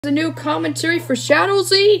A new commentary for Shadow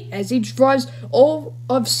Z as he drives all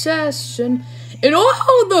Obsession, and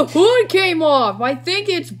oh, the hood came off. I think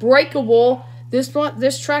it's breakable. This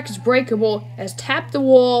track is breakable. As tap the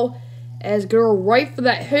wall, as go right for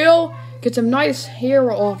that hill, get some nice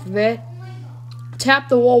hair off of it. Tap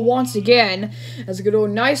the wall once again, as go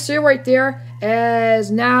nice hair right there. As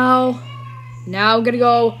now gonna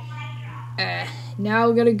go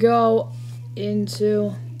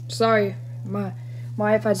into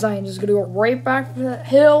my iPad's dying. Just gonna go right back for that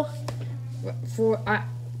hill.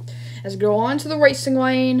 As go onto the racing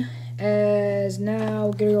lane. As now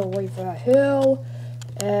gonna go right for that hill.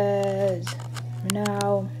 As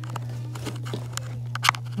now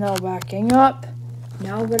backing up.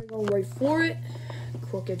 Now gonna go right for it.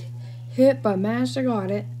 Crooked hit, but managed to got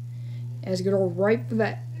it. As gonna go right for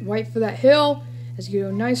that hill. As gonna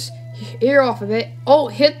go nice air off of it. Oh,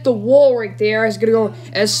 hit the wall right there. As gonna go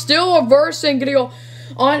as still reversing. Gonna go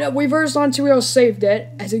on reverse on two wheels, saved it.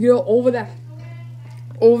 As it go over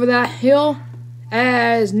that hill.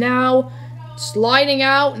 As now sliding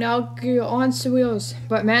out. Now go on two wheels,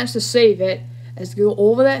 but managed to save it. As go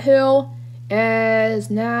over that hill. As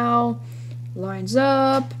now lines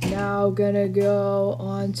up. Now gonna go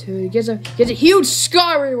on to gets a huge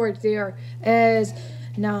scar right there. As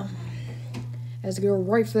go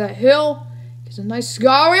right for that hill. Gets a nice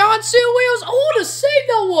scar on two wheels. Oh, the save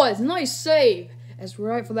that was! Nice save. As we're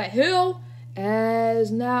right for that hill.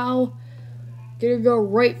 As now gonna go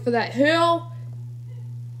right for that hill.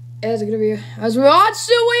 As we're on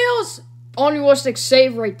two wheels. Unrealistic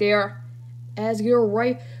save right there. As go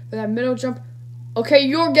right for that middle jump. Okay,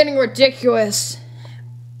 you're getting ridiculous.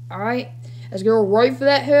 Alright. As go right for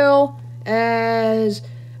that hill. As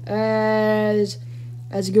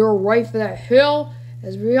go right for that hill.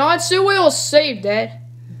 As we're on two wheels, saved it.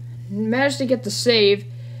 Managed to get the save.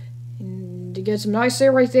 To get some nice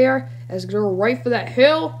air right there. As go right for that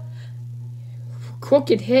hill.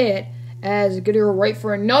 Crooked hit. As gonna go right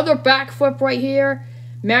for another backflip right here.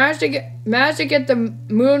 Managed to get the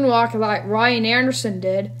moonwalk like Ryan Anderson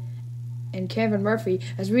did. And Kevin Murphy.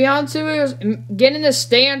 As we on two wheels, get in the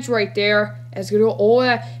stance right there. As gonna go all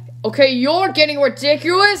that. Okay, you're getting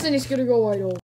ridiculous, and he's gonna go right over.